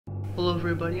Hello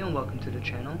everybody and welcome to the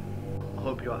channel. I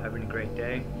hope you're all having a great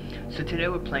day. So today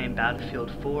we're playing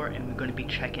Battlefield 4 and we're going to be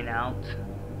checking out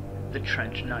the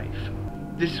trench knife.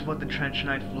 This is what the trench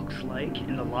knife looks like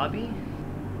in the lobby,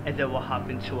 and then we'll hop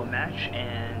into a match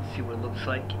and see what it looks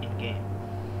like in game.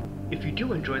 If you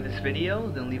do enjoy this video,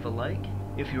 then leave a like.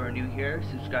 If you are new here,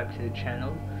 subscribe to the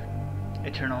channel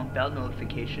and turn on bell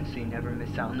notifications so you never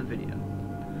miss out on the video.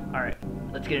 Alright,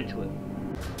 let's get into it.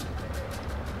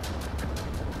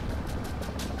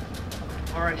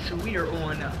 Alright, so we are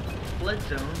on Flood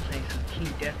Zone playing some team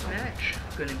deathmatch.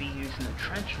 Going to be using the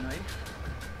trench knife.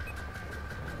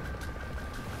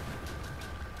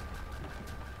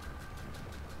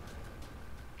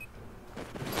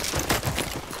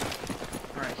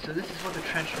 Alright, so this is what the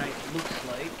trench knife looks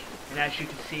like. And as you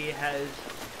can see, it has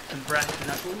some brass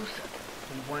knuckles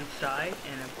on one side,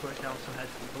 and of course it also has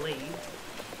the blade.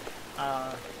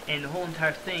 And the whole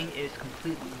entire thing is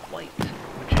completely white,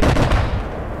 which is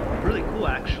really cool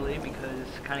actually, because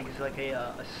it kind of gives like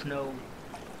a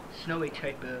snowy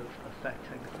type of effect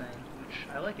type of thing, which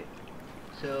I like it.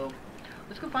 So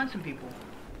let's go find some people.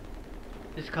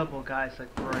 There's a couple of guys like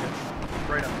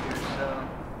right up here. So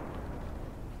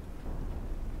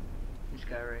this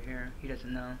guy right here, he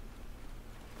doesn't know.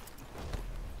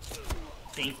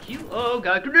 Thank you. Oh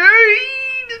god, grenade!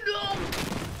 No!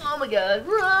 Oh my god,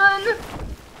 run!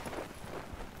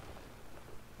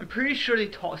 I'm pretty sure they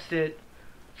tossed it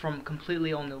from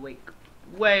completely on the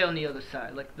way on the other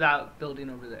side, like that building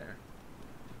over there.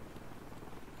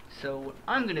 So what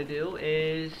I'm gonna do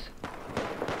is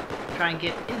try and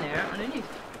get in there underneath.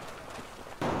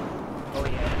 Oh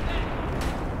yeah.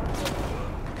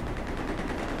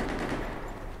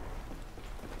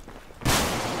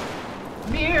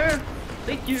 Come here!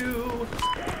 Thank you!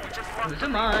 Those are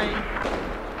mine.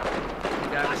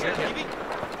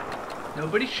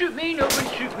 Nobody shoot me! Nobody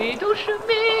shoot me! Don't shoot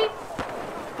me!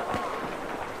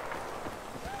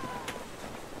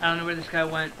 I don't know where this guy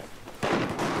went.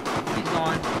 He's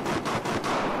gone.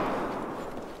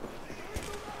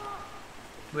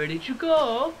 Where did you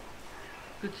go?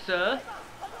 Good sir.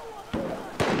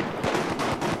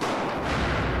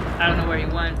 I don't know where he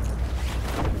went.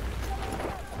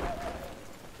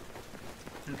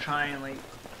 I'm trying like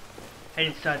head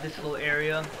inside this little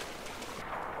area.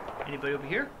 Anybody over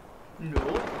here? No.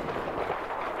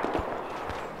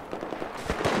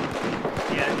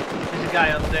 Yeah, there's a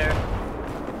guy up there.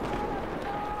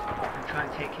 Try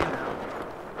and take him out.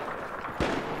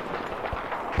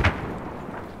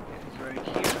 He's right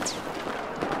here.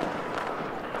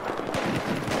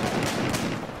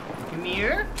 Come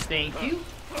here. Thank you.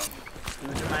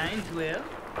 Those are mine as well.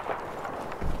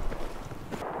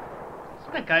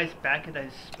 So that guy's back at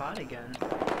his spot again.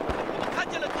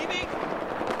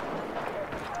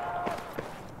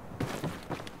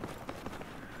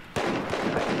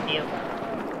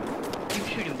 Keep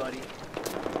shooting, buddy.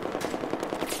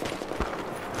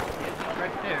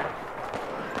 Right there.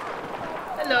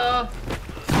 Hello.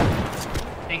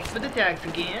 Thanks for the tags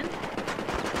again.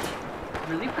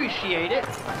 Really appreciate it.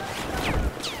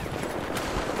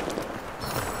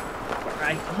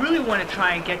 I really want to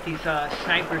try and get these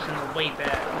snipers in the way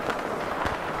back.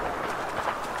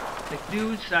 The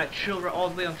dudes that chill all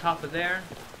the way on top of there.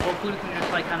 Hopefully we can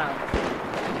just like kind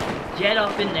of get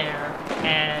up in there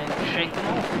and shake them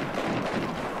off.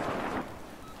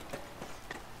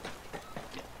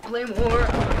 Play more.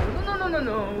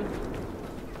 No.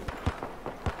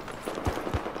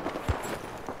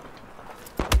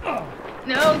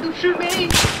 No, don't shoot me!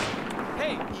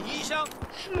 Hey,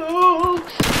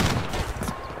 Smokes!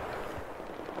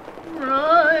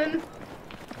 Run!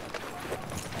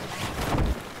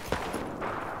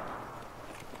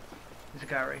 There's a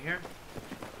guy right here.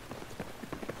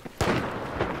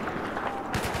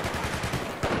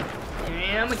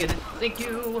 Yeah, I'm gonna get it. Thank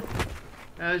you.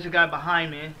 There's a guy behind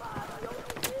me.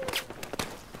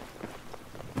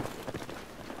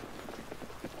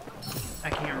 I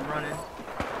can hear him running.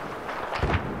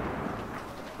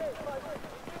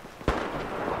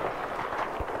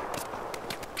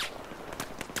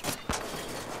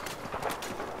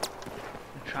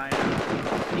 I'm trying to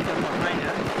sneak up behind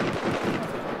him.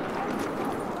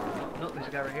 Nope, there's a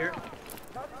guy right here.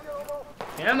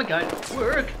 Yeah, my guy.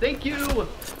 Work! Thank you!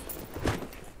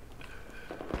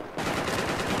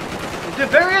 It's a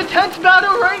very intense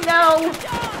battle right now!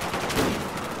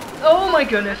 Oh my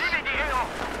goodness!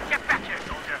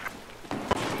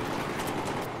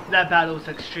 That battle was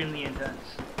extremely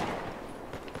intense.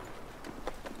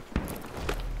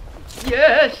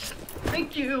 Yes!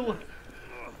 Thank you!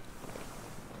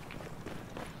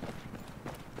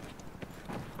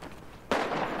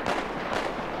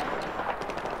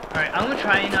 Alright, I'm gonna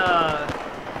try and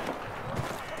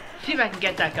see if I can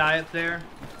get that guy up there.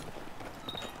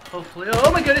 Hopefully.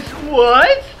 Oh my goodness,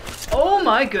 what? Oh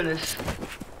my goodness.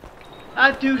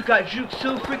 That dude got juked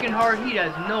so freaking hard, he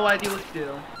has no idea what to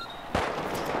do.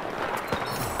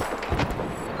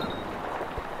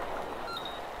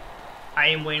 I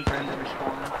am waiting for him to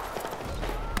respawn.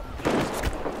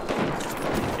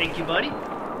 Thank you, buddy.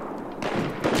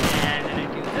 And then I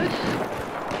do this.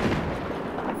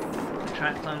 Try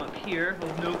and climb up here.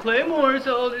 Oh, no claymores.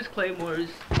 Oh, there's claymores.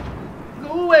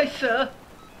 Go away, sir.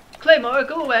 Claymore,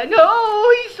 go away.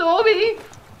 No, he saw me.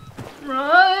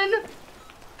 Run.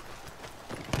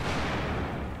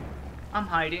 I'm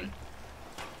hiding.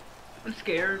 I'm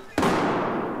scared.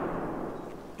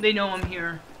 They know I'm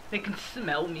here. They can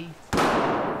smell me.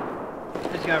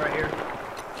 There's a guy right here.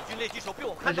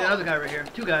 There's another guy right here.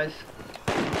 Two guys.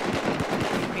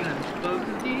 Both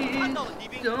of these.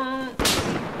 Don't.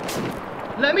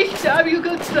 Let me stab you,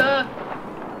 good sir.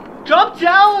 Drop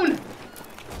down.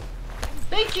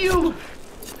 Thank you.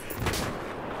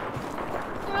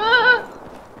 Ah.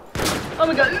 Oh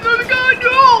my god. Oh my god.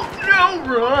 No. No.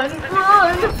 Run.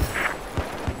 Run.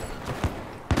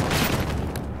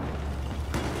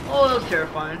 Oh, that was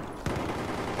terrifying.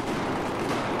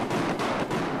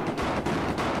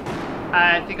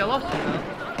 I think I lost him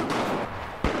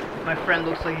though. My friend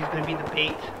looks like he's gonna be the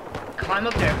bait. Climb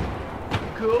up there.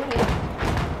 Cool.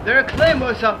 There are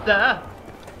claymores up there.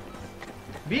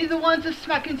 Be the ones to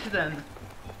smack into them.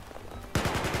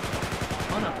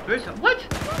 Oh no, there's some. What?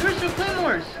 There's no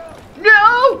claymores.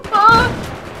 No!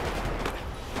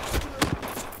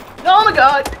 Oh my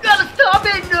god! You gotta stop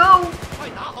it! No!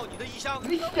 Let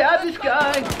me stab this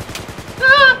guy.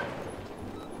 Ah!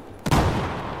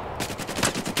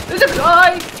 There's a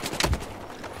guy!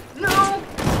 No!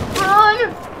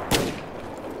 Run!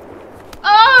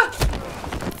 Ah!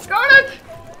 Darn it!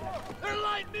 They're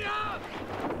lighting me up!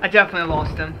 I definitely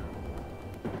lost him.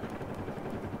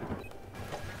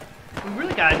 We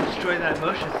really gotta destroy that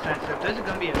motion sensor. If there's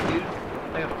gonna be a dude,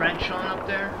 like a friend showing up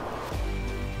there.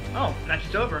 Oh, match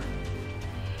is over.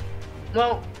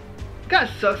 Well, kinda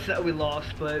sucks that we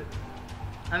lost, but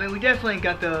I mean, we definitely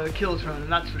got the kills from them,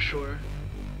 that's for sure.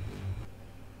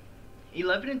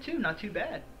 11 and 2, not too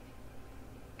bad.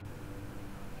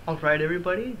 Alright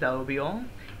everybody, that will be all.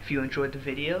 If you enjoyed the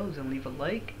videos, then leave a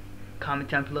like. Comment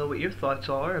down below what your thoughts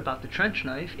are about the trench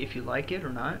knife, if you like it or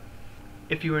not.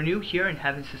 If you are new here and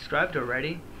haven't subscribed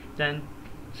already, then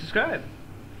subscribe.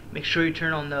 Make sure you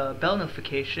turn on the bell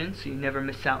notification so you never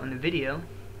miss out on the video.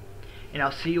 And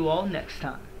I'll see you all next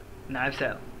time. Knives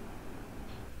out.